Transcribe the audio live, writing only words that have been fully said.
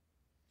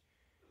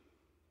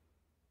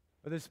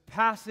This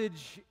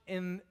passage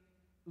in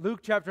Luke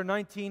chapter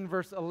 19,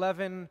 verse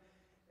 11,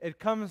 it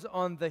comes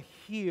on the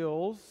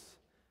heels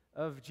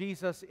of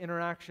Jesus'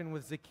 interaction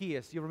with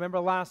Zacchaeus. You remember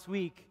last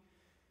week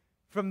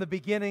from the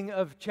beginning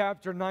of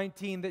chapter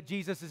 19 that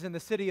Jesus is in the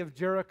city of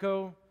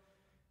Jericho,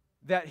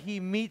 that he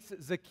meets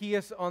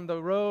Zacchaeus on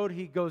the road.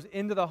 He goes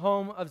into the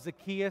home of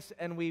Zacchaeus,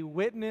 and we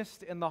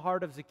witnessed in the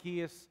heart of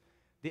Zacchaeus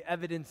the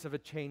evidence of a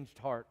changed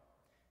heart.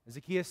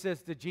 Zacchaeus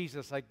says to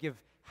Jesus, I give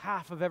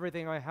half of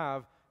everything I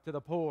have to the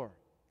poor,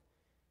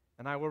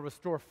 and I will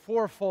restore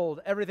fourfold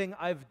everything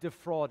I've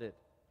defrauded.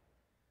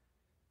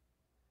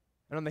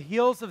 And on the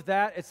heels of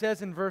that, it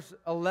says in verse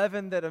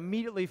 11 that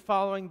immediately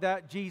following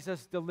that,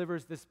 Jesus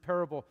delivers this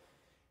parable.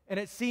 And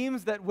it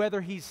seems that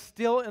whether he's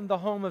still in the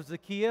home of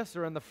Zacchaeus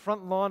or in the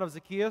front lawn of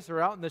Zacchaeus or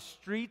out in the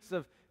streets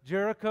of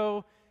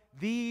Jericho,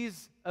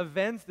 these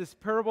events, this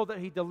parable that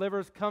he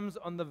delivers, comes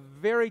on the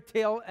very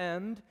tail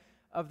end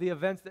of the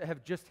events that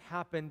have just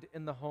happened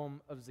in the home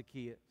of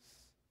Zacchaeus.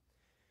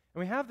 And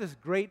we have this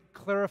great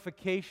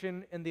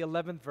clarification in the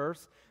 11th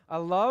verse. I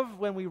love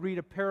when we read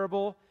a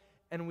parable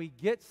and we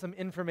get some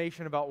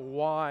information about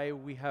why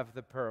we have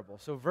the parable.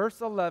 So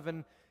verse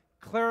 11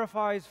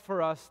 clarifies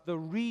for us the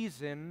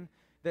reason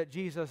that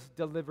Jesus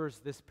delivers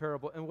this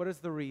parable. And what is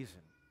the reason?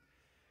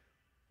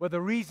 Well,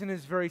 the reason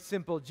is very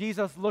simple.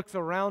 Jesus looks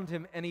around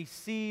him and he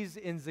sees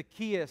in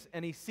Zacchaeus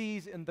and he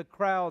sees in the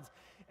crowds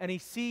and he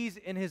sees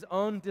in his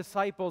own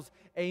disciples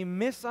a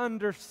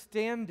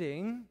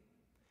misunderstanding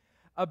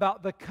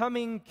about the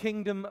coming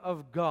kingdom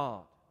of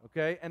God,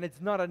 okay? And it's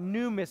not a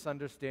new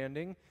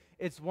misunderstanding.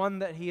 It's one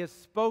that he has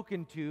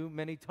spoken to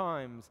many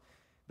times.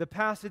 The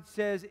passage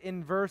says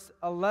in verse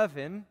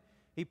 11,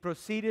 he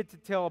proceeded to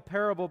tell a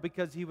parable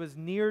because he was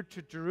near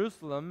to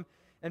Jerusalem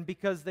and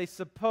because they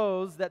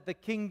supposed that the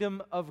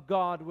kingdom of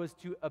God was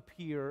to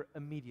appear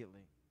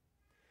immediately.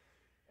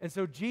 And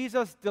so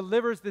Jesus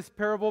delivers this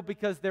parable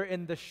because they're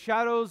in the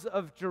shadows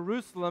of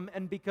Jerusalem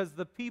and because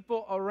the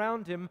people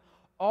around him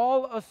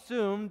all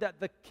assumed that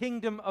the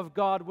kingdom of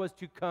God was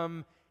to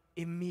come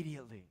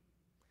immediately.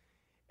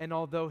 And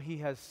although he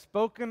has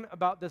spoken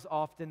about this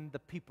often, the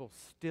people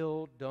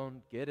still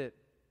don't get it.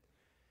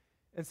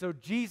 And so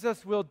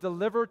Jesus will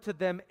deliver to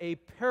them a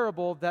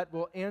parable that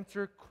will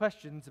answer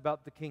questions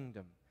about the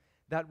kingdom,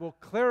 that will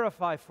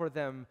clarify for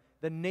them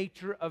the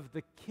nature of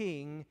the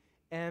king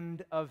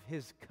and of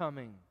his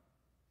coming.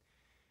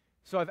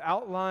 So I've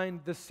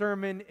outlined the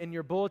sermon in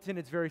your bulletin.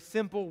 It's very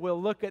simple.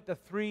 We'll look at the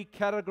three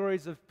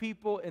categories of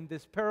people in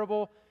this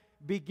parable,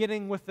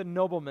 beginning with the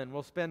nobleman.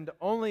 We'll spend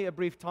only a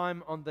brief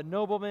time on the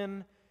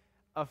nobleman,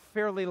 a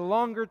fairly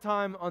longer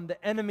time on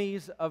the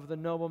enemies of the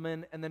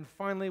nobleman, and then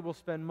finally we'll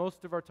spend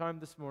most of our time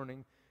this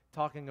morning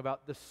talking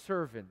about the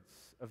servants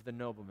of the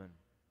nobleman.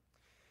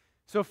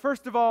 So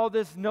first of all,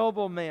 this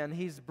nobleman,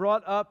 he's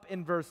brought up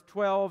in verse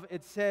 12.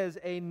 It says,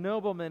 a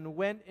nobleman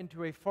went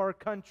into a far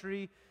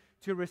country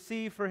to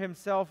receive for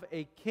himself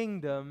a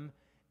kingdom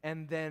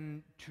and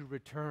then to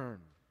return.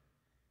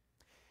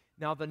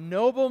 Now, the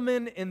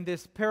nobleman in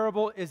this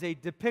parable is a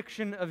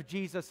depiction of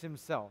Jesus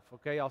himself,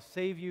 okay? I'll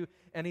save you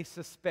any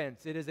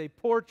suspense. It is a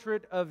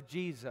portrait of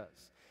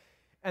Jesus.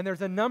 And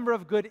there's a number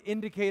of good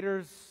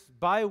indicators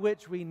by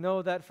which we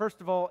know that.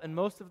 First of all, in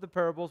most of the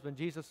parables, when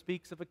Jesus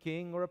speaks of a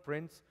king or a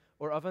prince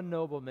or of a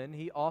nobleman,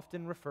 he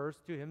often refers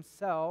to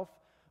himself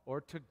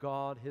or to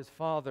God his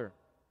Father.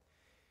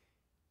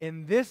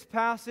 In this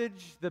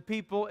passage, the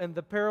people in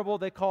the parable,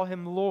 they call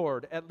him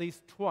Lord at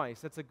least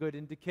twice. That's a good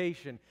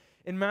indication.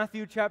 In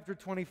Matthew chapter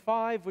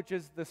 25, which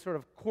is the sort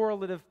of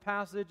correlative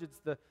passage, it's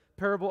the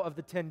parable of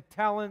the 10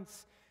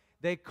 talents,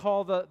 they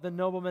call the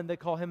nobleman, they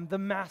call him the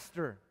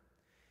master.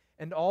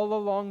 And all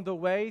along the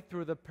way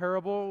through the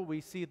parable,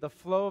 we see the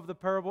flow of the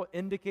parable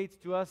indicates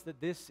to us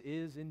that this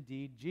is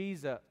indeed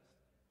Jesus.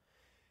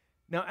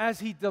 Now, as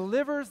he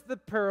delivers the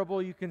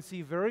parable, you can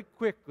see very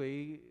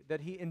quickly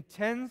that he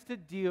intends to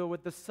deal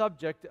with the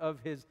subject of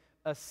his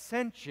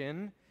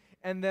ascension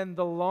and then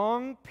the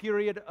long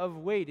period of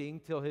waiting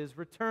till his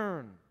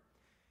return.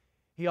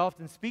 He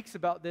often speaks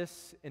about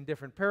this in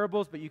different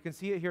parables, but you can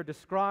see it here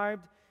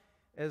described.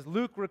 As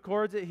Luke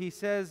records it, he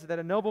says that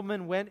a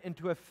nobleman went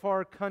into a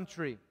far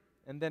country,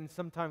 and then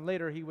sometime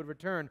later he would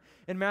return.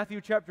 In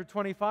Matthew chapter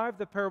 25,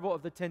 the parable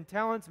of the 10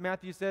 talents,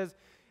 Matthew says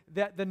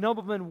that the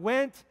nobleman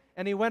went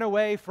and he went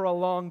away for a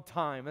long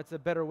time. That's a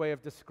better way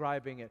of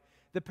describing it.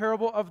 The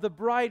parable of the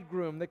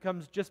bridegroom that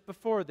comes just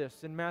before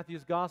this in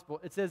Matthew's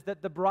gospel, it says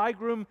that the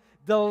bridegroom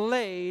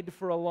delayed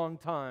for a long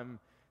time.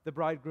 The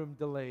bridegroom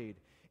delayed.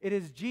 It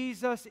is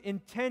Jesus'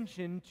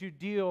 intention to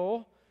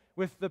deal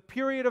with the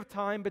period of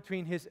time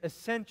between his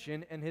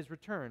ascension and his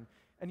return.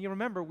 And you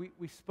remember,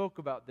 we spoke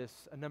about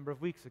this a number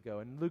of weeks ago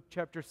in Luke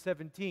chapter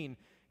 17.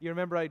 You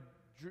remember I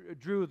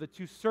drew the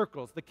two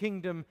circles, the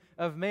kingdom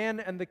of man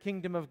and the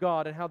kingdom of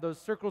God, and how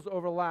those circles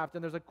overlapped.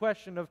 And there's a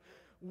question of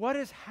what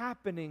is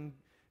happening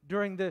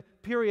during the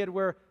period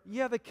where,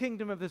 the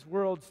kingdom of this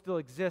world still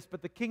exists,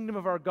 but the kingdom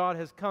of our God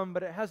has come,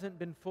 but it hasn't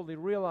been fully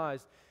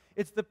realized.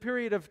 It's the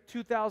period of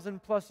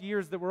 2,000 plus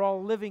years that we're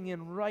all living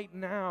in right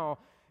now.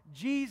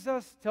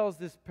 Jesus tells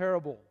this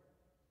parable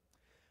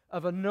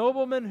of a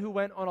nobleman who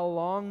went on a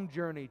long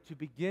journey to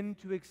begin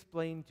to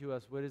explain to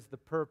us what is the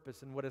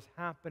purpose and what is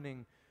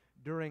happening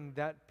during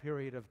that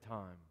period of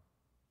time.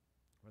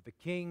 Where the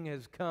king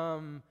has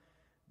come,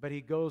 but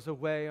he goes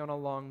away on a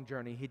long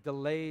journey. He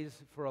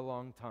delays for a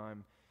long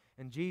time.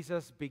 And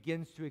Jesus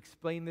begins to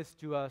explain this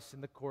to us in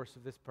the course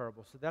of this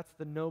parable. So that's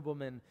the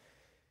nobleman.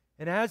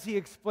 And as he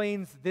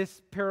explains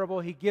this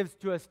parable, he gives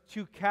to us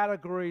two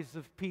categories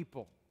of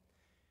people.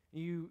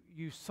 You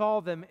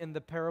saw them in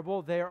the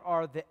parable. There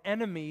are the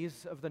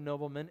enemies of the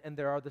nobleman, and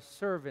there are the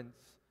servants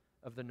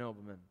of the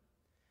nobleman.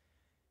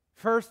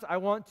 First, I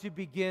want to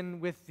begin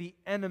with the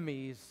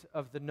enemies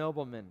of the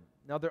nobleman.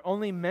 Now, they're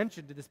only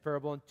mentioned in this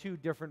parable in two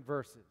different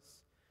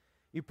verses.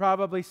 You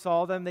probably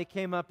saw them. They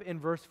came up in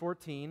verse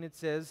 14. It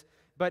says,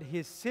 "But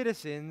his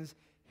citizens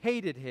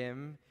hated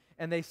him,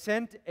 and they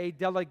sent a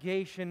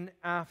delegation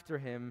after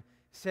him,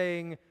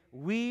 saying,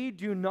 'We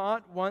do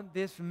not want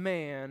this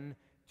man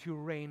to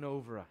reign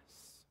over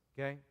us.'"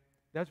 Okay?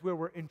 That's where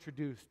we're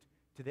introduced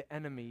to the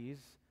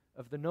enemies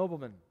of the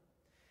nobleman.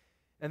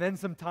 And then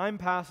some time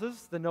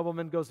passes, the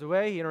nobleman goes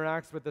away, he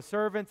interacts with the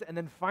servants, and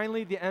then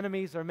finally the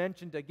enemies are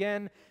mentioned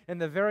again in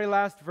the very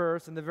last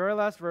verse. And the very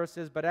last verse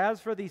says, "But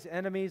as for these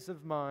enemies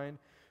of mine,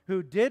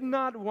 who did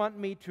not want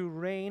me to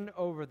reign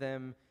over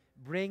them,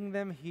 bring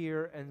them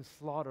here and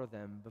slaughter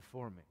them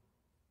before me."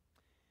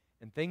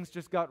 And things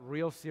just got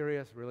real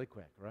serious really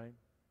quick, right?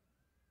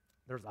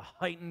 There's a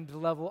heightened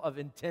level of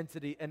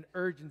intensity and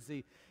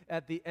urgency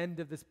at the end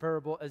of this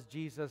parable as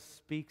Jesus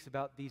speaks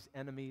about these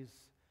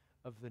enemies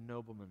of the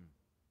nobleman.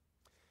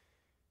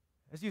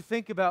 As you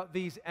think about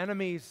these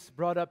enemies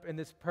brought up in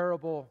this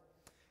parable,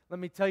 let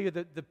me tell you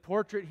that the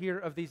portrait here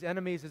of these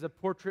enemies is a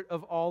portrait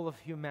of all of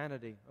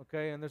humanity,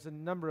 okay? And there's a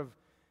number of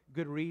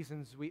good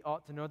reasons we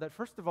ought to know that.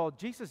 First of all,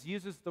 Jesus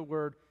uses the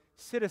word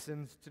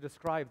citizens to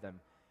describe them.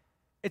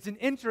 It's an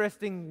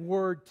interesting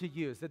word to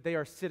use, that they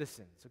are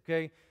citizens,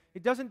 okay? He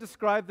doesn't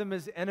describe them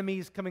as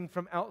enemies coming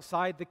from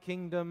outside the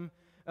kingdom,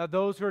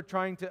 those who are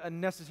trying to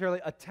unnecessarily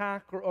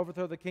attack or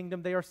overthrow the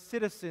kingdom. They are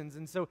citizens,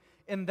 and so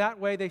in that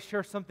way they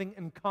share something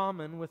in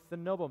common with the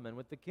nobleman,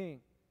 with the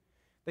king.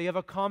 They have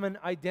a common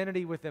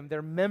identity with him.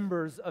 They're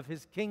members of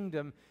his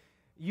kingdom.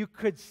 You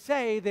could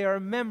say they are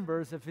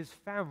members of his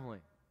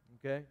family,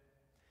 okay?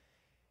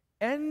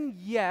 And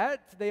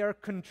yet they are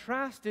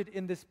contrasted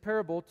in this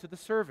parable to the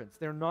servants.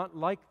 They're not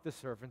like the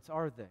servants,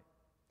 are they?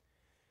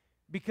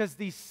 Because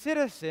these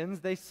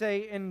citizens, they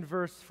say in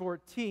verse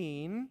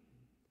 14,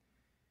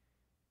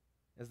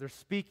 as they're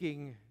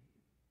speaking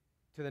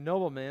to the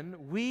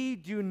nobleman, "We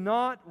do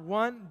not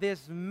want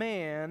this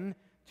man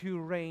to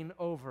reign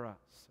over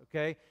us."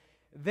 Okay?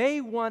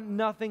 They want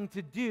nothing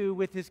to do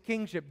with his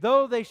kingship.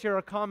 Though they share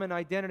a common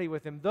identity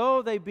with him,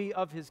 though they be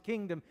of his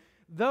kingdom,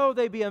 though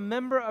they be a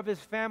member of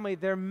his family,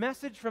 their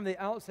message from the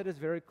outset is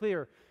very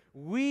clear.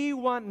 We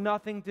want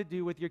nothing to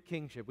do with your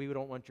kingship. We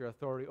don't want your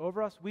authority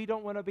over us. We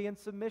don't want to be in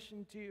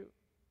submission to you.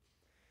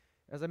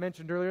 As I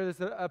mentioned earlier, there's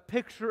a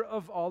picture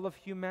of all of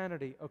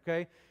humanity,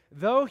 okay?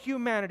 Though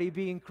humanity,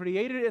 being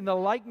created in the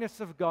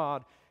likeness of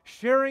God,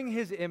 sharing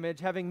his image,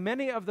 having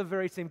many of the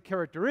very same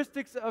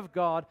characteristics of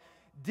God,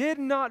 did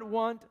not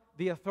want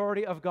the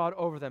authority of God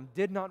over them,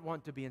 did not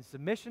want to be in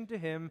submission to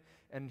him,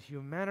 and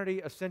humanity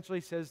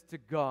essentially says to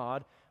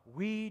God,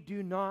 "We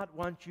do not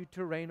want you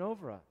to reign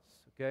over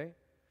us," okay?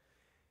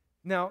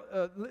 Now,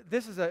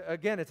 this is,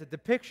 again, it's a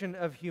depiction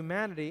of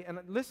humanity,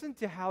 and listen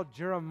to how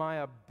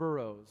Jeremiah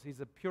Burroughs, he's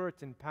a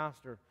Puritan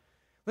pastor,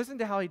 listen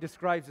to how he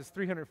describes this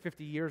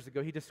 350 years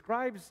ago. He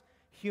describes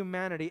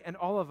humanity and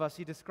all of us,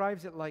 he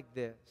describes it like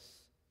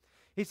this.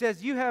 He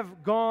says, "You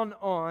have gone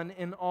on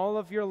in all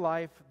of your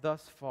life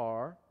thus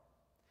far,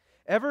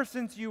 ever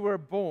since you were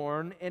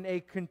born, in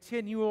a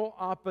continual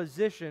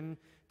opposition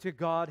to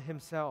God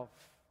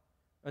himself,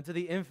 unto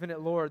the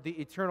infinite Lord, the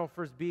eternal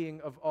first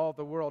being of all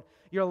the world.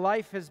 Your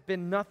life has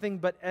been nothing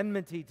but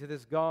enmity to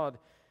this God.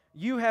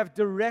 You have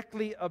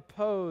directly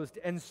opposed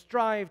and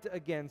strived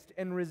against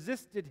and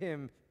resisted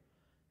him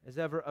as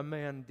ever a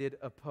man did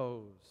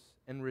oppose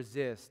and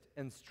resist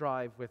and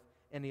strive with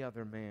any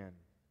other man.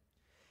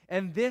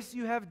 And this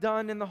you have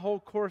done in the whole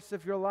course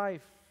of your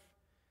life.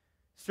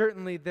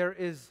 Certainly there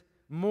is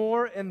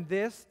more in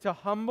this to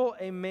humble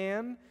a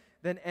man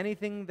than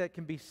anything that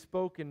can be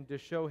spoken to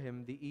show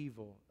him the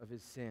evil of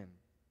his sin."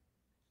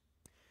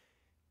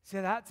 See,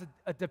 that's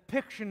a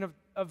depiction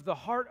of the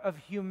heart of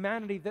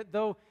humanity, that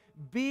though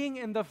being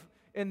in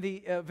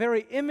the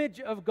very image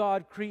of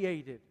God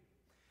created,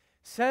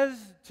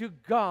 says to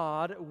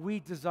God, "We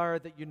desire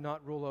that you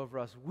not rule over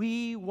us.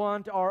 We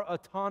want our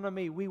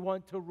autonomy. We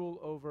want to rule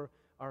over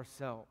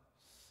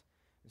ourselves."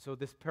 And so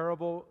this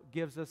parable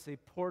gives us a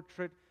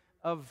portrait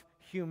of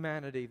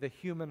humanity, the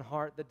human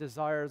heart that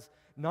desires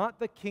not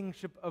the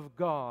kingship of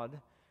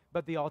God,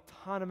 but the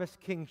autonomous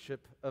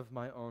kingship of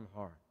my own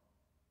heart.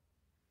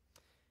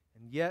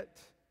 And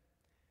yet,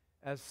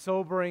 as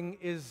sobering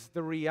is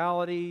the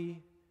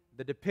reality,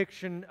 the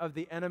depiction of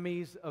the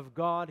enemies of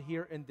God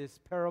here in this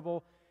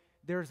parable,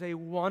 there's a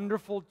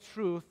wonderful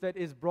truth that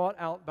is brought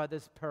out by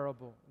this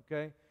parable,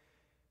 okay?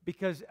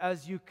 because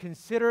as you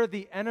consider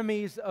the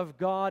enemies of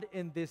God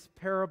in this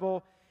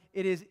parable,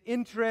 it is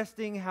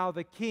interesting how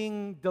the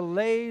king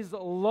delays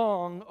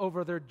long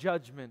over their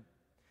judgment.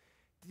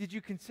 Did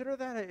you consider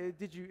that?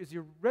 As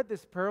you read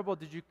this parable,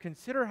 did you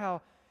consider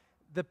how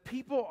the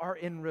people are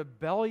in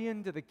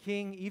rebellion to the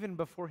king even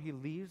before he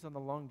leaves on the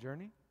long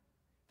journey?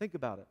 Think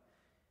about it.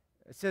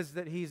 It says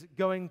that he's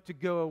going to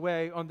go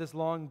away on this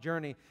long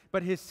journey.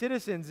 But his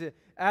citizens,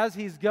 as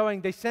he's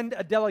going, they send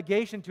a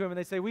delegation to him and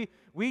they say,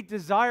 we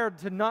desire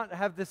to not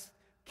have this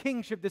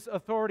kingship, this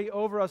authority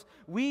over us.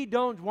 We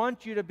don't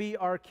want you to be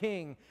our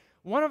king.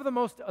 One of the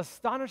most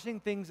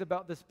astonishing things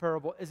about this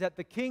parable is that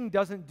the king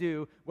doesn't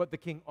do what the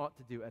king ought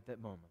to do at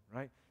that moment,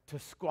 right? To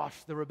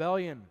squash the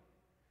rebellion,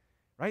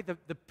 right?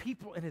 The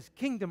people in his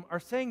kingdom are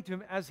saying to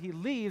him as he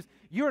leaves,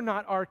 you're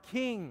not our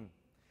king.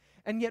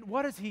 And yet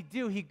what does he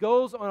do? He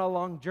goes on a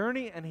long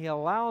journey and he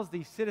allows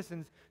these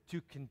citizens to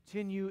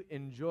continue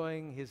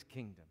enjoying his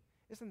kingdom.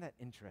 Isn't that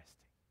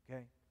interesting,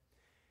 okay?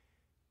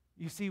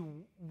 You see,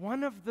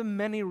 one of the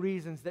many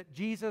reasons that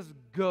Jesus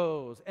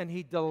goes and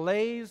he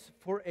delays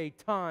for a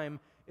time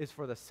is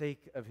for the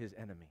sake of his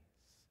enemies,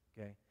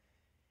 okay?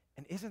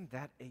 And isn't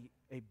that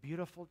a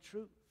beautiful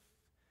truth?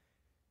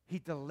 He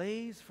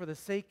delays for the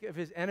sake of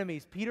his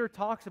enemies. Peter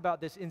talks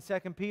about this in 2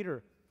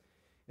 Peter.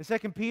 In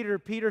 2 Peter,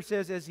 Peter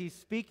says, as he's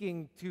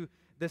speaking to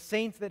the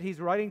saints that he's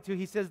writing to,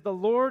 he says, the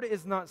Lord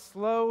is not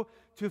slow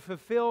to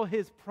fulfill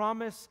his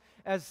promise,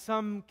 as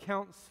some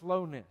count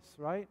slowness,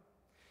 right?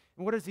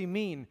 And what does he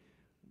mean?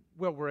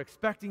 Well, we're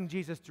expecting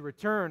Jesus to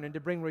return and to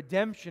bring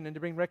redemption and to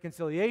bring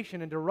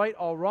reconciliation and to right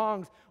all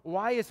wrongs.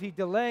 Why is he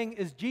delaying?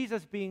 Is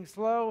Jesus being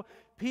slow?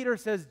 Peter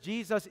says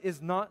Jesus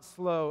is not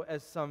slow,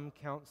 as some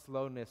count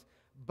slowness,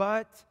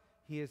 but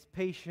he is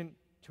patient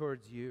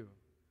towards you,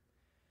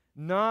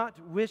 not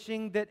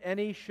wishing that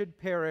any should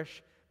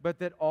perish, but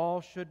that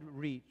all should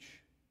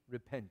reach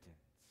repentance.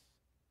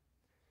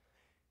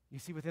 You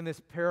see, within this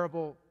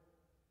parable,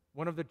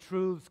 one of the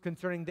truths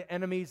concerning the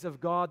enemies of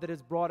God that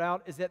is brought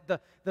out is that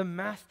the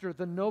master,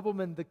 the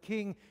nobleman, the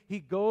king, he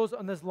goes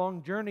on this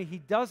long journey. He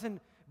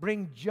doesn't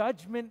bring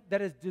judgment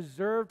that is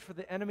deserved for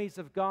the enemies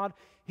of God.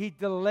 He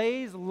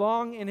delays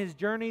long in his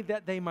journey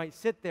that they might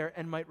sit there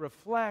and might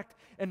reflect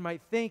and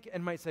might think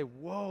and might say,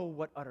 whoa,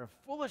 what utter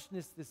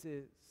foolishness this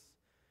is.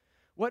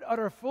 What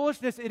utter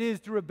foolishness it is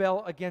to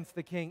rebel against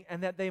the king,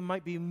 and that they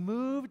might be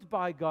moved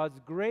by God's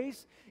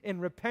grace in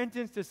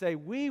repentance to say,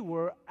 we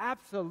were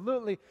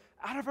absolutely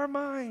out of our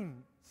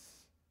minds.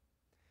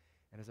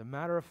 And as a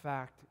matter of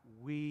fact,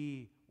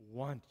 we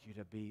want you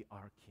to be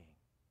our king.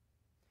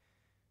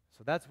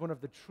 So that's one of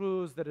the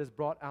truths that is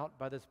brought out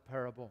by this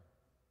parable.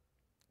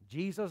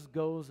 Jesus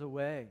goes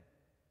away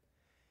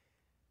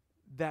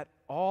that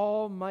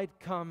all might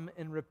come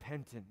in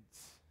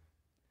repentance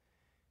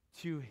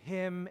to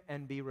him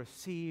and be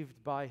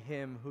received by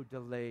him who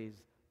delays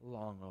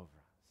long over us.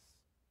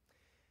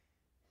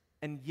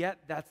 And yet,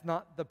 that's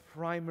not the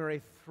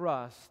primary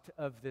thrust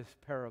of this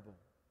parable.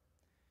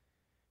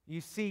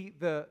 You see,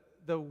 the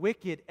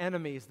wicked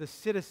enemies, the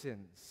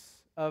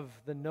citizens of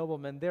the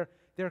nobleman,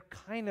 they're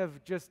kind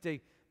of just a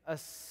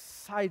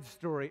side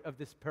story of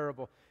this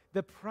parable.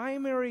 The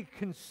primary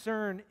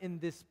concern in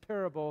this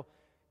parable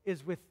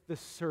is with the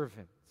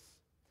servants.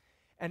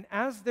 And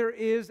as there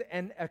is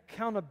an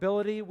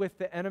accountability with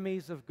the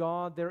enemies of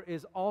God, there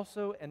is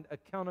also an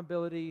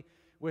accountability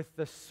with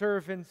the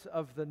servants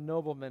of the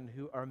nobleman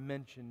who are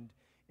mentioned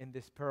in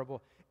this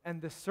parable.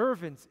 And the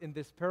servants in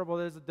this parable,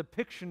 there's a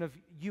depiction of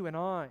you and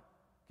I,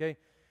 okay?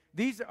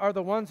 These are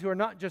the ones who are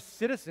not just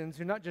citizens,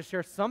 who not just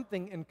share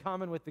something in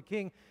common with the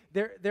king.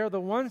 They're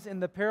the ones in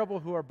the parable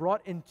who are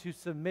brought into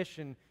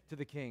submission to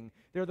the king.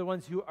 They're the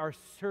ones who are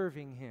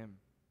serving him.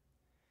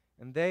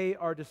 And they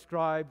are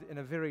described in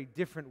a very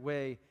different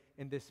way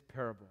in this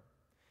parable.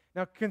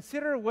 Now,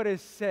 consider what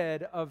is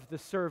said of the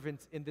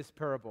servants in this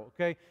parable,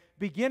 okay?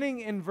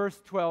 Beginning in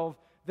verse 12,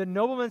 the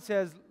nobleman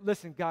says,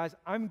 listen, guys,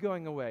 I'm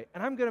going away,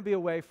 and I'm going to be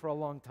away for a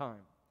long time.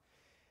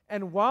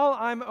 And while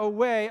I'm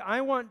away,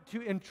 I want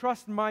to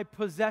entrust my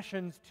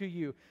possessions to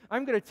you.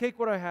 I'm going to take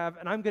what I have,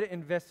 and I'm going to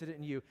invest it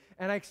in you.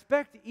 And I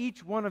expect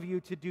each one of you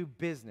to do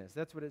business.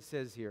 That's what it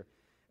says here.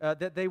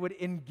 That they would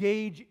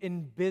engage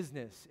in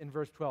business in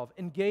verse 12.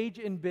 Engage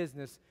in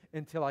business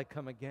until I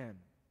come again.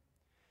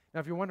 Now,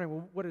 if you're wondering,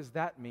 well, what does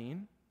that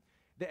mean?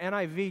 The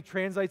NIV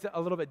translates it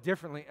a little bit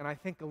differently, and I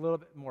think a little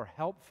bit more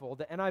helpful.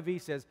 The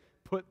NIV says,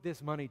 put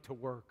this money to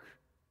work,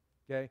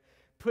 okay?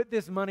 Put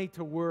this money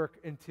to work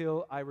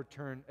until I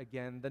return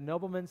again. The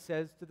nobleman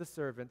says to the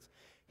servants,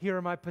 here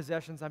are my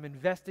possessions. I'm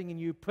investing in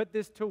you. Put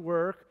this to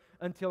work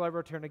until I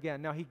return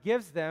again. Now, he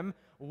gives them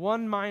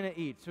 1 mina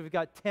each. So we've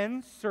got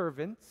 10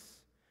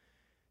 servants,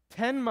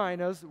 10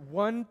 minas,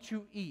 1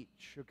 to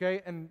each,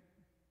 okay? And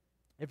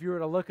if you were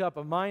to look up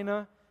a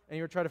mina and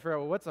you were trying to figure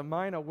out, well, what's a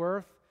mina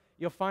worth?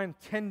 You'll find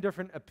 10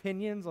 different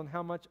opinions on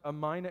how much a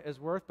mina is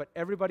worth, but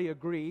everybody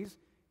agrees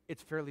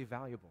it's fairly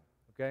valuable,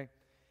 okay?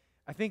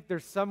 I think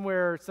there's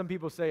somewhere, some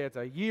people say it's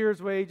a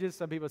year's wages,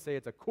 some people say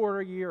it's a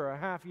quarter year or a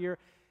half year.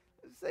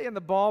 Say in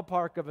the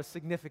ballpark of a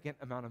significant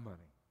amount of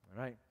money,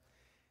 all right?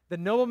 the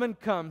nobleman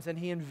comes and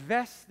he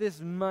invests this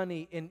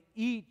money in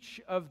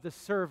each of the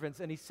servants,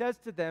 and he says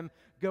to them,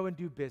 go and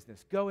do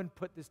business. Go and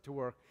put this to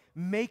work.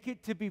 Make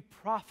it to be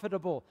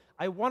profitable.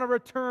 I want a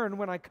return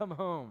when I come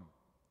home.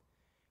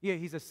 Yeah,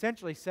 he's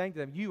essentially saying to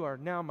them, you are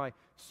now my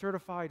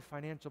certified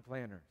financial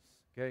planners.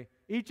 Okay?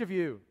 Each of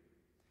you,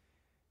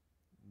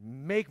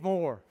 make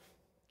more.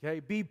 Okay?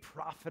 Be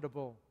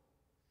profitable.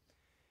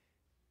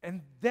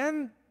 And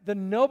then the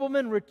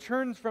nobleman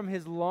returns from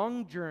his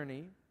long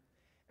journey,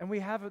 and we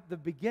have the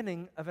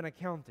beginning of an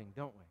accounting,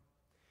 don't we?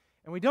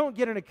 And we don't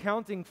get an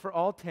accounting for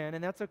all 10,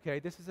 and that's okay.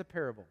 This is a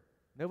parable.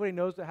 Nobody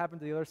knows what happened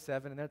to the other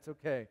 7, and that's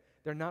okay.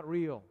 They're not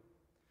real.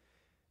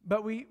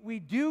 But we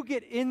do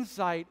get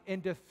insight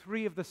into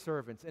 3 of the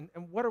servants.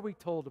 And what are we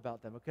told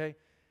about them, okay?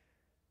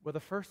 Well, the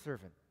first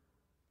servant,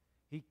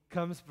 he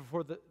comes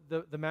before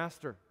the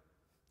master,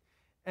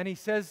 and he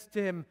says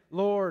to him,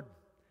 Lord,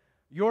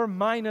 your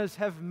minas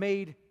have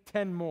made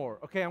 10 more.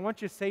 Okay, I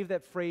want you to save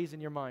that phrase in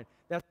your mind.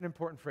 That's an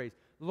important phrase.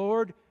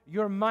 Lord,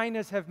 your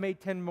minas have made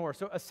 10 more.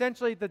 So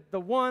essentially, the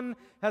 1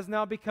 has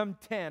now become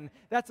 10.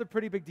 That's a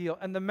pretty big deal.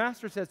 And the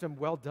master says to him,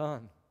 well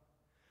done.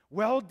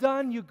 Well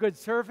done, you good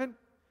servant.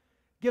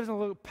 Gives him a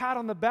little pat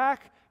on the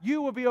back.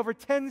 You will be over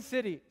 10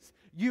 cities.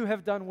 You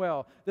have done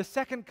well. The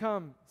second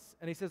comes,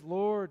 and he says,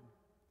 Lord,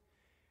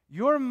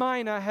 your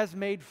mina has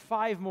made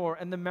 5 more.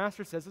 And the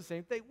master says the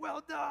same thing.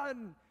 Well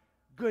done,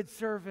 good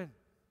servant.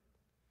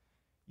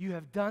 You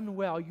have done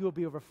well. You will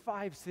be over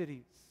 5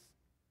 cities.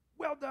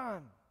 Well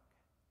done.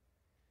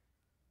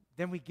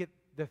 Then we get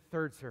the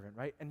third servant,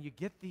 right? And you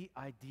get the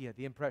idea,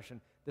 the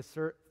impression. The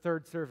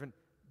third servant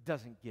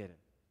doesn't get it,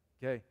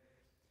 okay?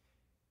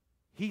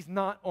 He's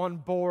not on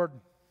board,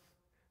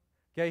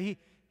 okay?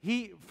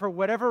 He, for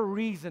whatever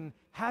reason,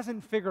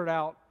 hasn't figured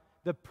out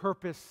the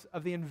purpose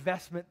of the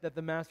investment that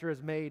the master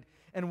has made.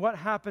 And what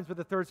happens with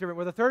the third servant?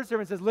 Well, the third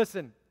servant says,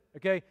 listen,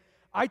 okay,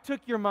 I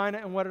took your mina,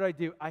 and what did I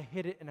do? I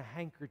hid it in a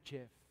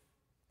handkerchief.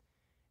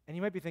 And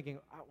you might be thinking,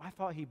 I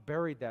thought he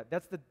buried that.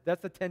 That's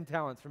the 10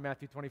 talents from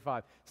Matthew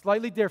 25.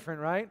 Slightly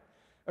different, right?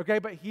 Okay,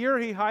 but here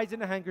he hides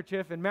in a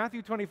handkerchief. In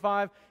Matthew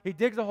 25, he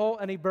digs a hole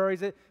and he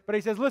buries it. But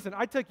he says, listen,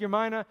 I took your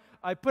mina,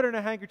 I put it in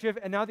a handkerchief,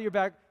 and now that you're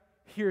back,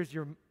 here's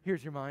your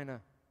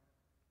mina.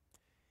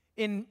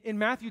 In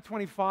Matthew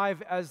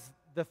 25, as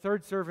the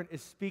third servant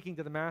is speaking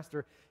to the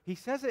master, he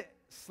says it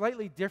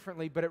slightly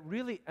differently, but it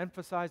really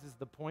emphasizes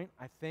the point,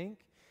 I think.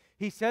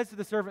 He says to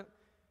the servant,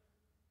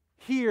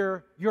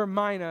 here, your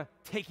mina,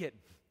 take it.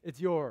 It's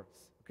yours,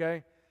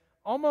 okay?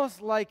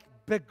 Almost like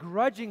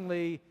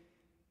begrudgingly,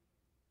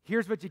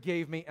 here's what you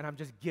gave me, and I'm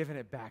just giving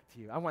it back to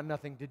you. I want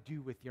nothing to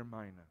do with your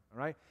mina, all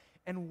right?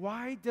 And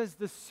why does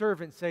the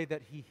servant say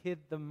that he hid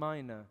the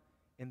mina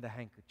in the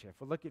handkerchief?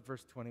 Well, look at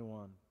verse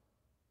 21.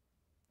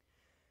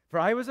 For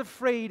I was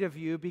afraid of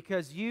you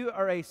because you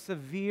are a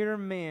severe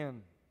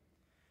man.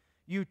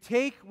 You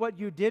take what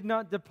you did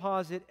not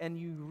deposit, and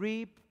you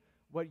reap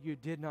what you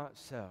did not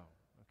sow,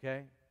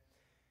 okay?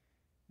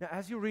 Now,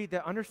 as you read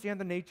that, understand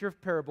the nature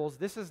of parables.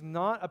 This is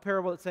not a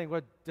parable that's saying, well,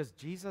 does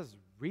Jesus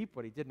reap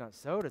what he did not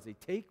sow? Does he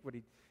take what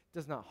he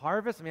does not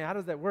harvest? I mean, how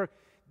does that work?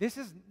 This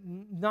is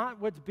not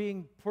what's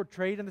being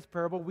portrayed in this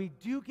parable. We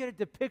do get a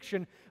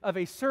depiction of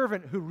a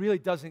servant who really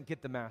doesn't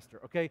get the master,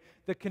 okay?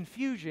 The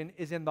confusion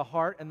is in the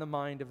heart and the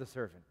mind of the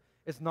servant.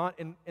 It's not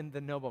in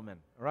the nobleman,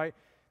 all right?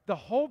 The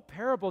whole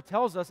parable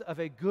tells us of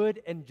a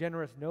good and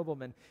generous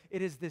nobleman.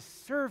 It is this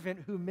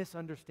servant who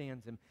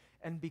misunderstands him.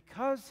 And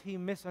because he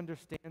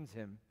misunderstands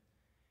him,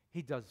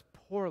 he does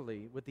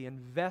poorly with the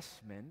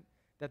investment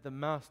that the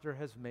master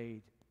has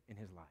made in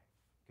his life,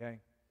 okay?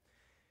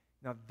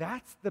 Now,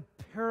 that's the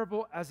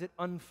parable as it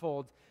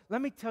unfolds.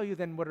 Let me tell you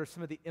then what are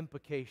some of the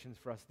implications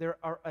for us. There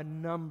are a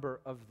number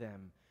of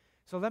them.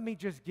 So let me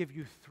just give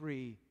you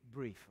 3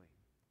 briefly,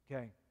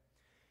 okay?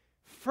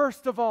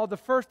 First of all, the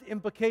first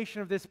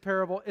implication of this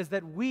parable is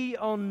that we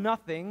own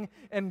nothing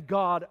and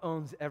God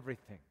owns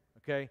everything,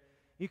 okay?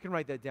 You can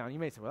write that down. You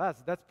may say, well,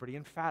 that's pretty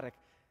emphatic.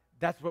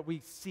 That's what we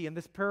see in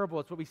this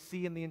parable. It's what we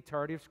see in the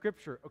entirety of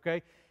Scripture,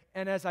 okay?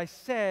 And as I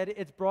said,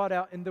 it's brought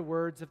out in the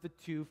words of the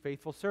 2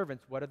 faithful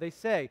servants. What do they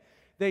say?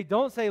 They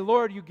don't say,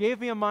 Lord, you gave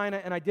me a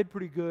mina and I did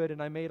pretty good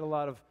and I made a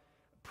lot of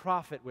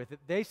profit with it.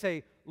 They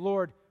say,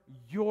 Lord,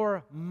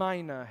 your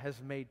mina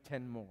has made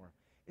 10 more.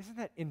 Isn't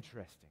that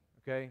interesting,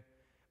 okay?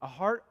 A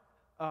heart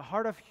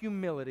of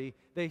humility.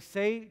 They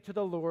say to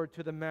the Lord,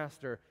 to the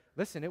master,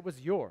 listen, it was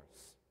yours,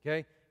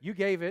 okay? You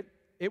gave it.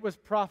 It was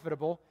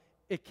profitable.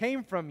 It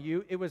came from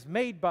you. It was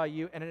made by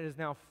you, and it is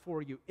now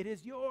for you. It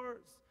is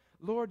yours.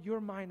 Lord,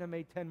 your mina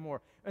made 10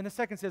 more. And the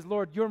second says,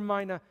 Lord, your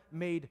mina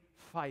made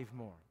 5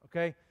 more,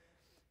 okay?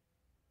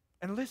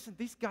 And listen,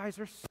 these guys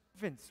are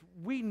servants.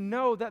 We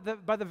know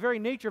that by the very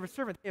nature of a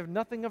servant, they have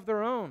nothing of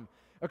their own,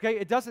 okay?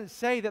 It doesn't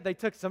say that they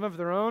took some of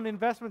their own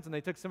investments and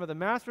they took some of the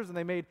master's and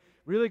they made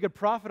really good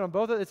profit on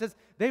both of it. It says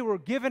they were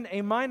given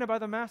a mina by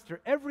the master.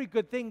 Every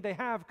good thing they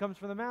have comes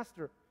from the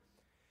master.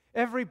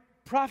 Every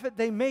profit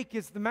they make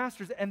is the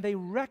master's, and they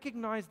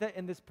recognize that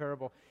in this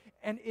parable.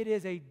 And it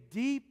is a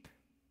deep,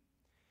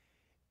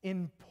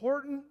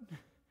 important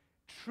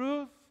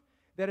truth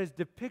that is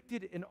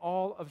depicted in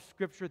all of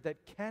Scripture that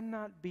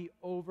cannot be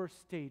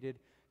overstated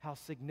how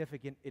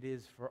significant it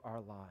is for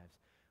our lives.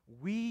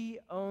 We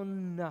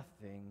own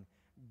nothing.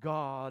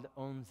 God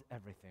owns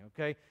everything,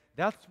 okay?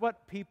 That's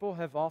what people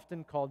have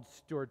often called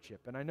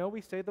stewardship. And I know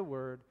we say the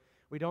word.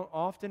 We don't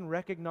often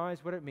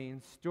recognize what it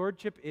means.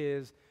 Stewardship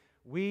is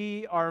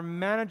we are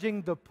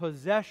managing the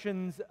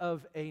possessions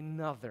of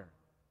another.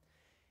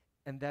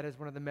 And that is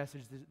one of the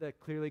messages that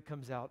clearly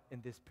comes out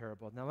in this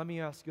parable. Now, let me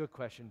ask you a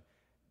question.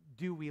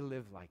 Do we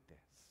live like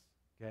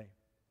this? Okay?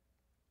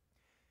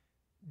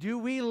 Do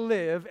we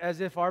live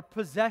as if our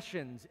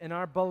possessions and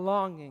our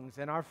belongings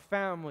and our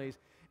families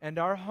and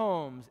our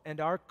homes and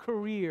our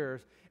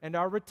careers and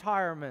our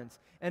retirements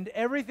and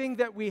everything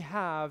that we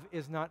have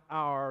is not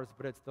ours,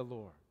 but it's the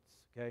Lord's?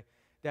 Okay?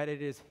 That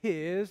it is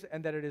His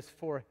and that it is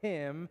for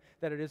Him,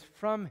 that it is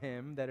from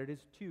Him, that it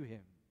is to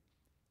Him.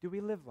 Do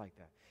we live like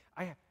that?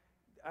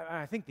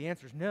 I think the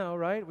answer is no,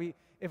 right?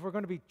 If we're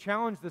going to be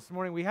challenged this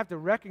morning, we have to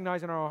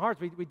recognize in our own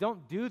hearts we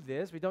don't do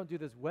this. We don't do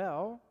this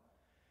well.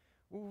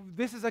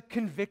 This is a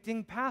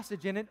convicting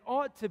passage, and it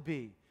ought to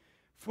be.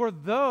 For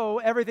though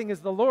everything is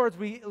the Lord's,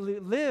 we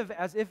live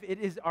as if it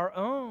is our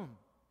own.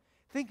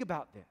 Think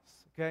about this,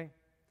 okay?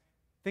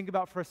 Think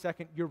about for a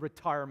second your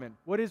retirement.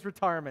 What is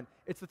retirement?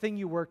 It's the thing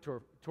you work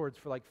towards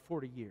for like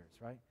 40 years,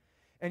 right?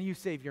 And you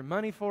save your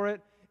money for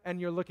it,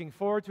 and you're looking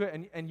forward to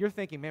it, and you're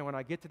thinking, man, when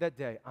I get to that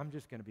day, I'm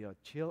just going to be able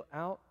to chill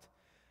out.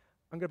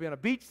 I'm going to be on a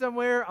beach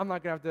somewhere. I'm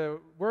not going to have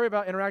to worry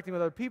about interacting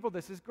with other people.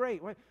 This is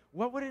great.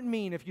 What would it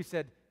mean if you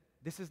said,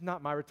 this is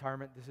not my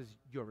retirement, this is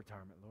your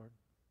retirement, Lord?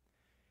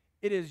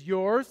 It is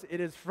yours, it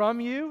is from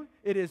you,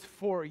 it is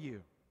for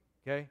you,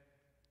 okay?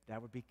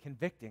 That would be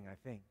convicting, I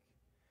think.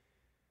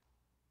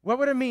 What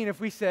would it mean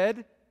if we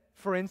said,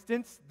 for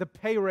instance, the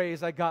pay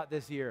raise I got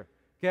this year,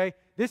 okay?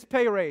 This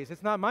pay raise,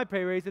 it's not my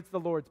pay raise, it's the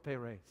Lord's pay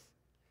raise.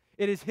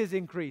 It is His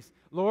increase.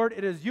 Lord,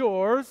 it is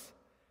yours.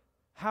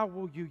 How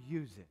will you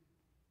use it?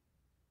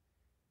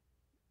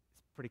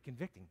 It's pretty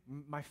convicting.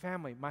 My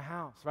family, my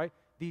house, right?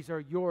 These are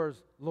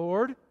yours,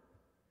 Lord.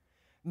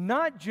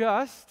 Not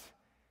just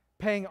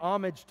paying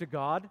homage to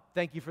God.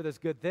 Thank you for this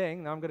good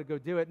thing. Now I'm going to go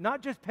do it.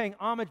 Not just paying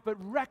homage, but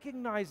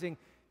recognizing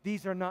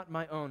these are not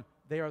my own.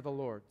 They are the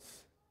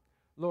Lord's.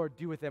 Lord,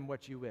 do with them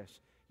what you wish.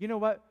 You know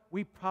what?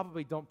 We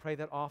probably don't pray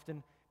that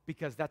often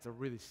because that's a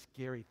really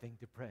scary thing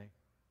to pray.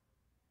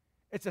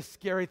 It's a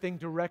scary thing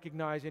to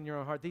recognize in your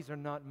own heart. These are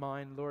not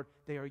mine, Lord.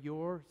 They are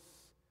yours.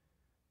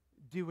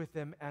 Do with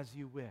them as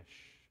you wish.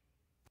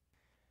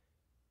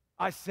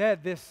 I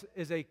said this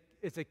is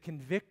it's a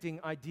convicting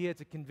idea.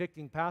 It's a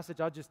convicting passage.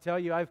 I'll just tell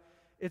you,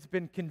 it's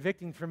been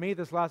convicting for me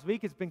this last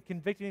week. It's been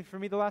convicting for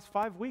me the last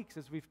 5 weeks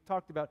as we've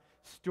talked about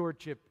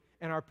stewardship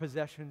and our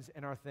possessions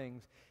and our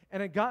things.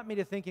 And it got me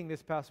to thinking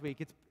this past week.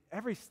 It's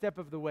every step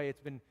of the way it's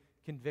been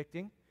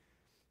convicting.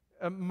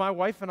 My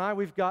wife and I,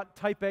 we've got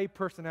type A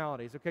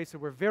personalities, okay? So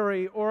we're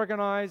very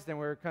organized and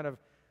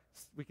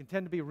we can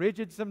tend to be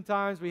rigid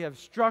sometimes. We have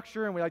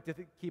structure and we like to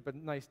keep a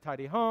nice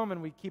tidy home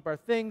and we keep our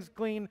things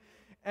clean.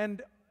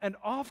 And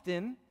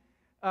often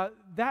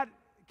that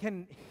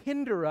can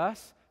hinder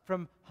us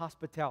from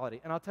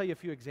hospitality. And I'll tell you a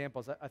few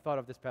examples I thought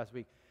of this past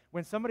week.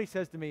 When somebody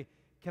says to me,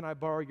 can I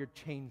borrow your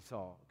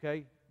chainsaw,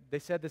 okay? They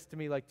said this to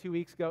me like 2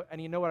 weeks ago, and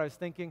you know what I was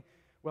thinking?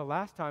 Well,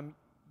 last time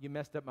you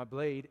messed up my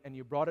blade and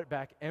you brought it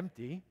back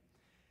empty.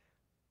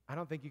 I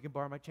don't think you can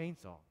borrow my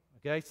chainsaw,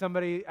 okay?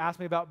 Somebody asked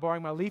me about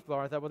borrowing my leaf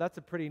blower. I thought, well, that's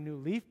a pretty new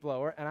leaf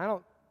blower, and I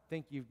don't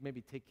think you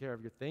maybe take care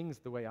of your things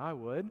the way I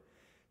would.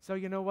 So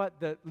you know what?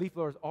 The leaf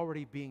blower is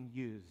already being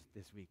used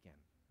this weekend,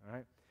 all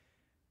right?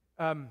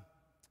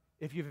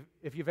 If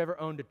you've ever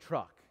owned a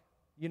truck,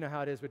 you know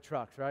how it is with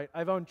trucks, right?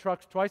 I've owned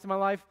trucks twice in my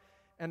life,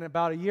 and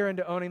about a year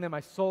into owning them,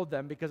 I sold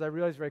them because I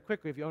realized very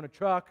quickly if you own a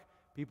truck,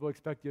 people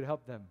expect you to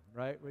help them,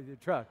 right, with your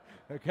truck,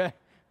 okay?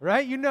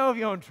 Right? You know if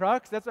you own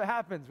trucks, that's what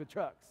happens with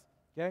trucks,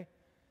 okay?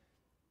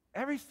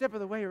 Every step of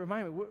the way, it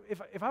reminded me,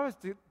 if I was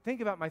to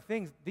think about my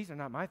things, these are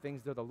not my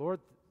things, they're the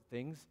Lord's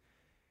things.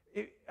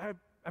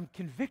 I'm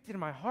convicted in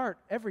my heart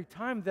every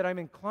time that I'm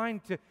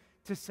inclined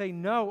to say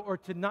no or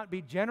to not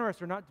be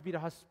generous or not to be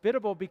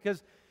hospitable,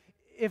 because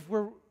if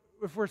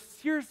we're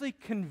seriously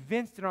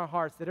convinced in our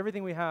hearts that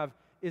everything we have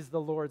is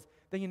the Lord's,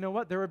 then you know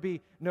what? There would be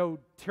no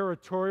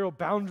territorial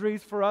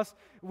boundaries for us.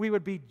 We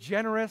would be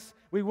generous.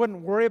 We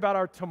wouldn't worry about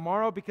our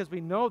tomorrow because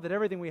we know that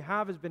everything we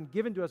have has been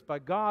given to us by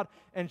God,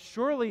 and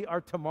surely our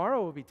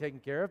tomorrow will be taken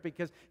care of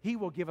because He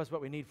will give us what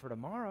we need for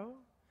tomorrow.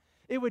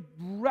 It would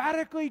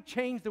radically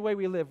change the way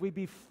we live. We'd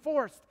be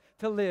forced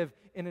to live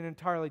in an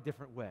entirely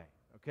different way,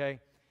 okay?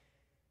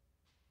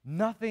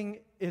 Nothing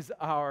is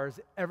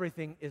ours.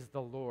 Everything is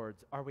the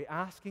Lord's. Are we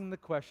asking the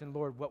question,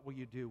 Lord, what will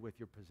you do with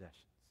your possessions,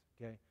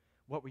 okay?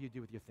 What will you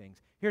do with your things?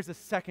 Here's a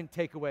second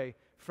takeaway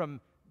from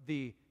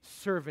the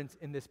servants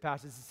in this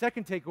passage. The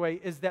second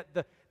takeaway is that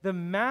the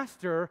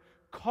master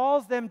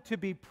calls them to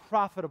be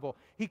profitable.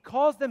 He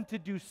calls them to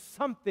do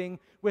something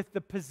with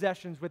the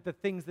possessions, with the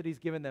things that He's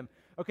given them.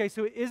 Okay,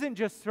 so it isn't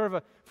just sort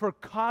of for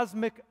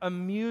cosmic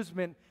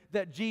amusement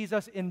that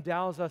Jesus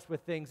endows us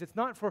with things. It's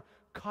not for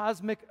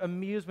cosmic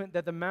amusement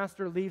that the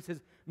master leaves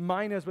his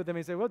minas with them.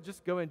 He says, well,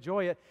 just go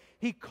enjoy it.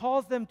 He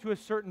calls them to a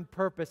certain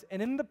purpose.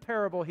 And in the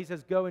parable, he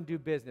says, go and do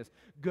business.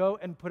 Go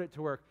and put it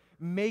to work.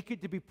 Make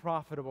it to be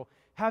profitable.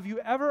 Have you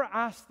ever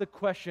asked the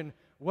question,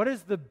 what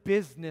is the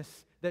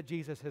business that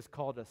Jesus has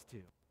called us to,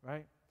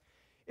 right?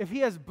 If he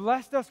has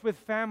blessed us with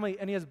family,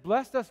 and he has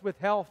blessed us with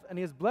health, and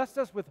he has blessed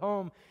us with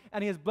home,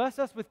 and he has blessed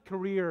us with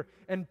career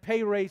and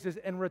pay raises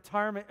and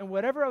retirement and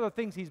whatever other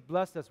things he's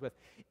blessed us with,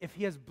 if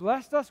he has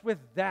blessed us with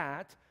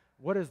that,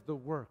 what is the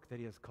work that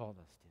he has called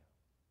us to?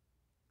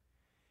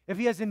 If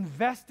he has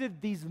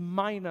invested these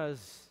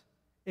minas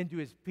into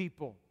his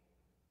people,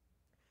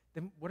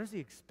 then what does he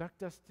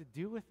expect us to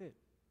do with it?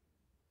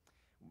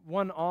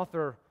 One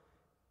author,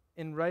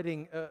 in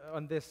writing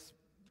on this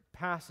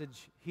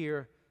passage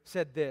here,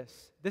 said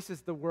this: this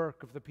is the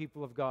work of the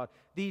people of God.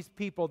 These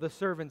people, the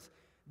servants,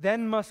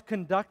 then must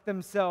conduct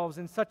themselves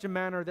in such a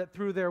manner that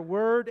through their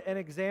word and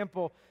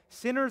example,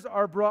 sinners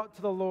are brought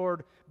to the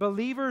Lord,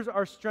 believers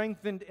are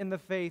strengthened in the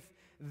faith,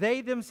 they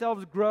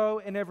themselves grow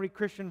in every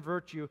Christian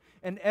virtue,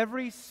 and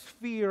every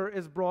sphere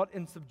is brought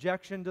in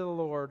subjection to the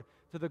Lord,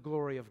 to the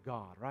glory of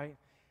God, right?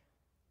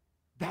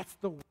 That's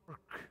the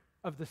work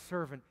of the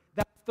servant.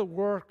 That's the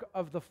work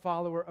of the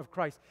follower of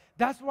Christ.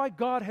 That's why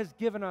God has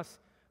given us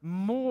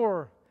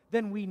more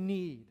than we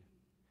need.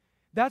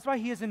 That's why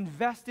he has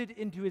invested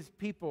into his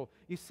people.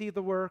 You see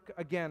the work,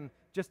 again,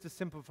 just to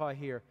simplify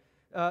here,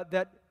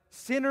 that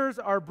sinners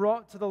are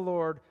brought to the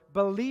Lord,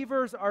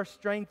 believers are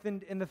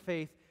strengthened in the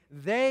faith,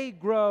 they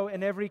grow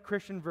in every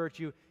Christian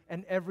virtue,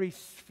 and every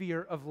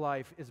sphere of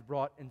life is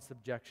brought in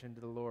subjection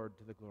to the Lord,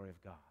 to the glory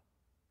of God.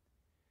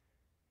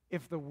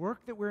 If the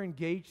work that we're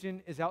engaged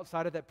in is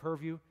outside of that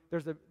purview,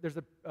 there's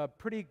a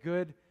pretty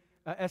good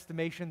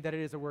estimation that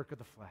it is a work of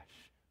the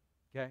flesh,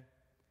 okay?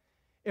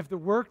 If the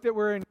work that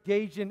we're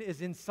engaged in is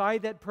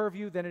inside that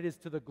purview, then it is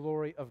to the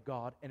glory of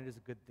God, and it is a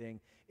good thing.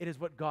 It is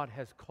what God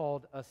has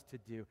called us to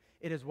do.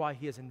 It is why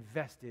he has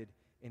invested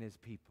in his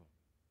people.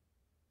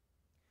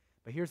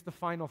 But here's the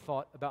final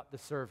thought about the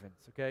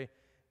servants, okay?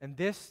 And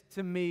this,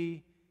 to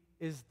me,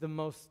 is the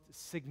most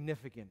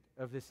significant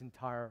of this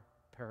entire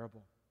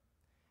parable.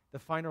 The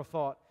final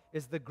thought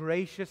is the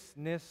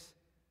graciousness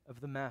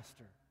of the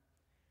master.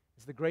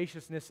 It's the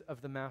graciousness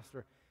of the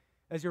master.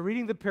 As you're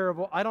reading the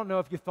parable, I don't know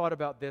if you thought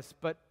about this,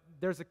 but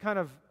there's a kind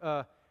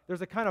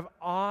of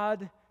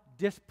odd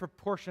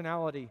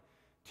disproportionality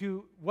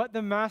to what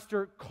the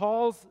master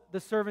calls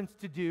the servants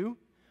to do,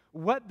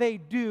 what they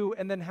do,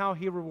 and then how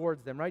he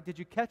rewards them, right? Did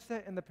you catch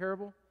that in the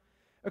parable?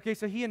 Okay,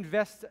 so he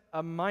invests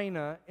a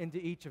mina into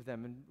each of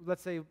them, and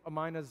let's say a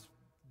mina is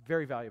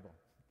very valuable.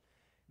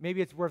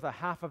 Maybe it's worth a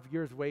half of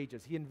year's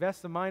wages. He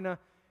invests a mina,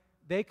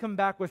 they come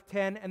back with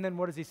 10, and then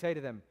what does he say to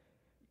them?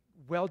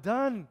 Well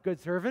done, good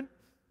servant.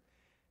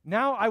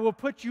 Now I will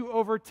put you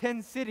over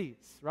 10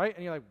 cities, right?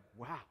 And you're like,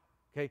 wow,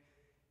 okay.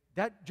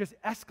 That just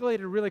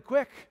escalated really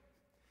quick.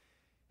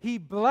 He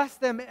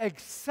blessed them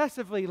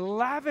excessively,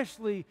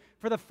 lavishly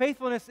for the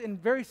faithfulness in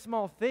very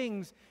small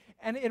things,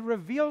 and it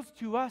reveals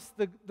to us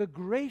the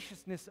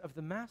graciousness of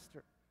the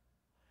master.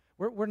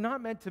 We're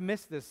not meant to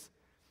miss this.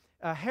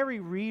 Harry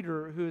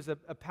Reeder, who is a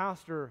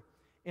pastor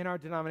in our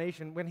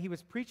denomination, when he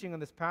was preaching on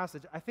this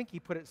passage, I think he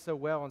put it so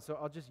well, and so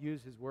I'll just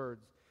use his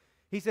words.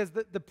 He says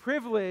that the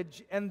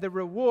privilege and the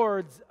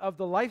rewards of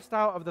the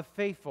lifestyle of the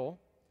faithful,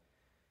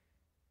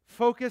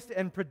 focused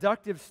and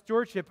productive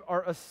stewardship,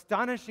 are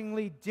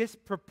astonishingly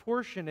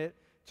disproportionate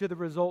to the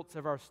results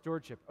of our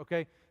stewardship.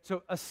 Okay?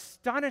 So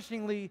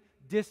astonishingly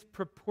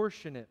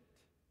disproportionate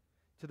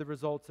to the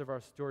results of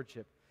our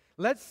stewardship.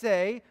 Let's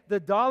say the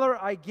 $1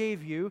 I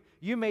gave you,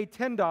 you made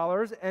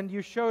 $10 and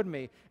you showed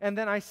me. And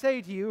then I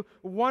say to you,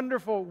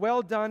 wonderful,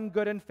 well done,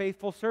 good and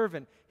faithful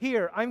servant.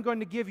 Here, I'm going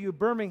to give you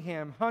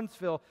Birmingham,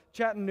 Huntsville,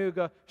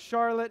 Chattanooga,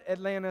 Charlotte,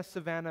 Atlanta,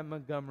 Savannah,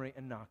 Montgomery,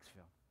 and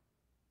Knoxville.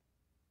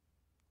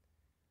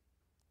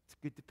 It's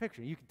a good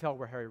depiction. You can tell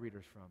where Harry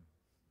Reeder's from.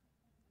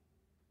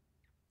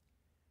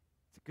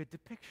 It's a good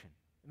depiction.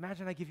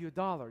 Imagine I give you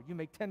 $1, you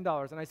make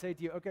 $10, and I say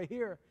to you, okay,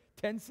 here,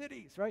 10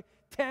 cities, right?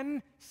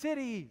 10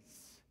 cities.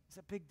 It's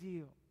a big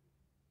deal.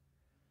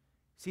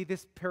 See,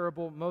 this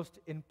parable most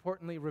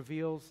importantly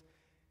reveals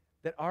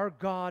that our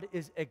God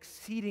is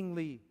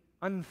exceedingly,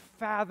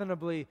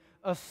 unfathomably,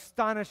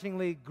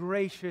 astonishingly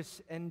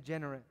gracious and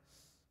generous.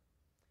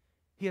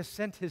 He has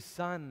sent his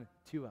Son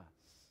to us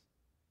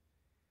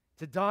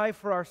to die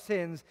for our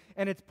sins,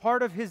 and it's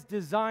part of his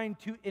design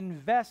to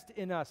invest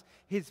in us,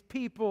 his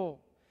people,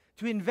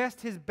 to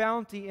invest his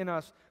bounty in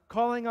us,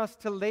 calling us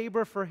to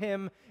labor for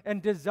him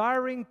and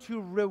desiring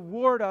to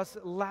reward us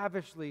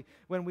lavishly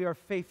when we are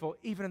faithful,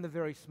 even in the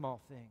very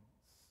small things.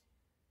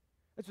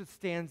 That's what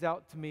stands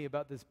out to me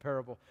about this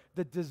parable,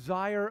 the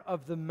desire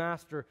of the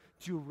master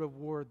to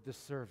reward the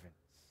servants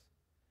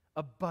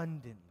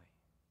abundantly.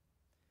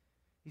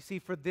 You see,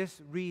 for this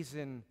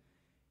reason,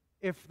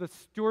 if the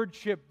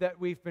stewardship that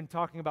we've been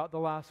talking about the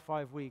last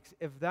 5 weeks,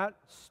 if that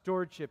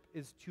stewardship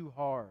is too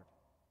hard,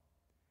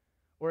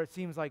 or it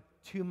seems like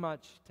too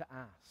much to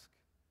ask,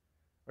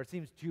 or it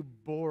seems too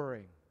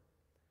boring,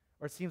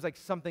 or it seems like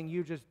something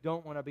you just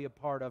don't want to be a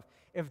part of,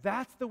 if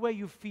that's the way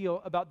you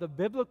feel about the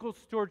biblical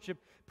stewardship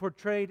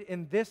portrayed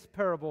in this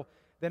parable,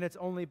 then it's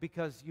only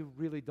because you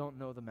really don't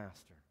know the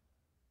master.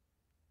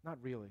 Not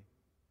really.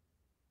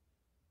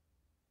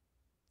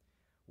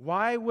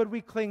 Why would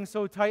we cling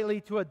so tightly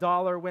to a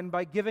dollar when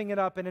by giving it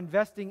up and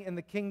investing in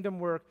the kingdom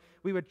work,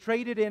 we would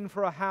trade it in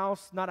for a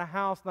house, not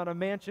a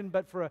mansion,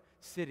 but for a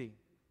city?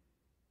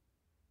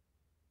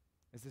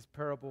 As this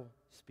parable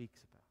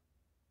speaks about.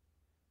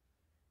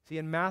 See,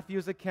 in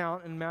Matthew's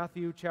account, in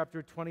Matthew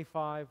chapter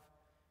 25,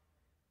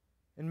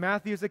 in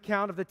Matthew's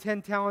account of the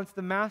 10 talents,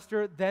 the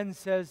master then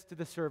says to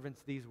the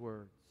servants these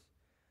words,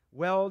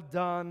 "Well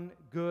done,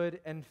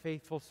 good and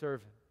faithful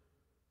servant.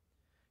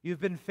 You've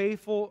been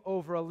faithful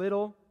over a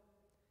little.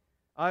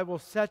 I will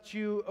set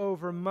you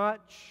over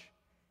much.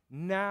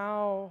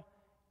 Now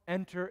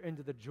enter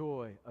into the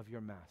joy of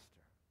your master."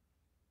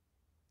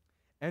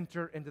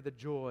 Enter into the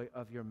joy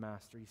of your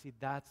master. You see,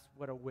 that's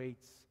what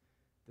awaits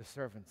the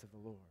servants of the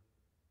Lord.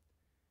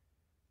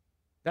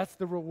 That's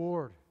the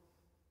reward.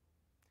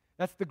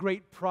 That's the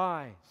great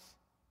prize.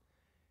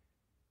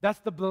 That's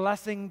the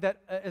blessing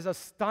that is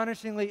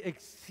astonishingly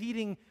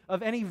exceeding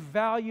of any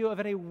value, of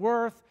any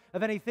worth,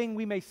 of anything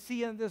we may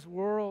see in this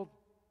world.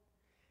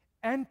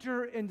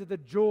 Enter into the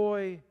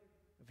joy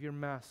of your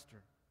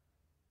master.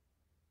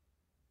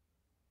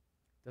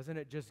 Doesn't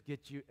it just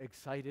get you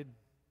excited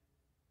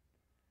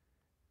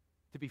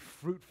to be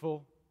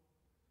fruitful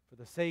for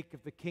the sake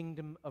of the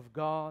kingdom of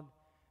God,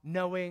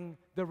 knowing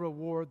the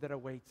reward that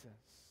awaits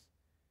us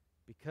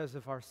because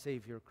of our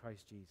Savior,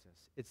 Christ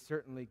Jesus? It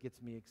certainly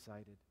gets me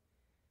excited.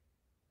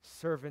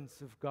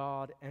 Servants of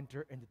God,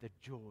 enter into the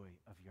joy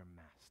of your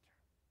master.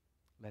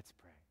 Let's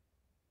pray.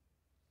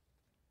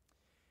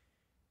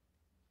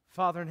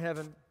 Father in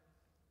heaven,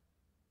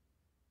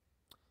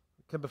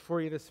 we come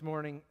before you this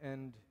morning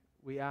and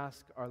we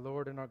ask our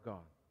Lord and our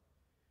God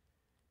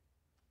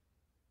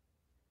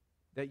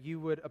that you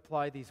would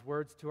apply these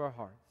words to our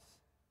hearts,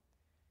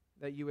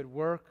 that you would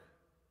work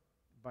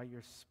by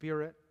your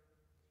Spirit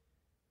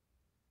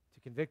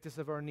to convict us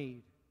of our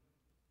need,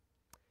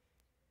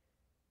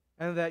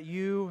 and that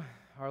you,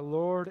 our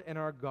Lord and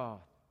our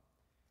God,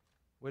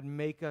 would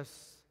make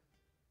us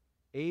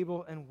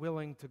able and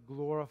willing to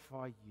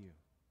glorify you.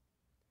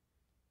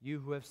 You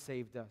who have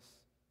saved us,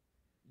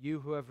 you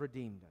who have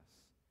redeemed us,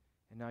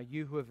 and now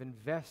you who have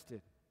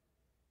invested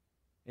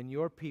in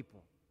your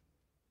people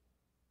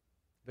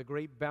the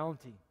great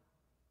bounty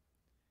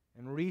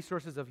and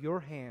resources of your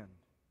hand,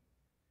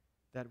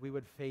 that we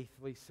would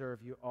faithfully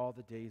serve you all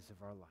the days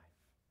of our life.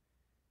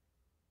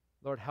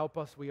 Lord, help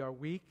us. We are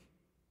weak.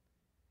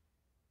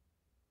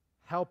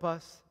 Help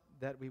us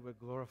that we would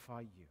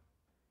glorify you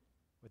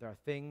with our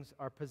things,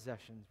 our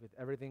possessions, with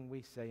everything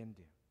we say and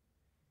do.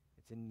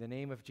 It's in the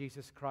name of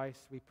Jesus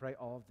Christ we pray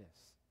all of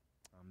this.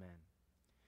 Amen.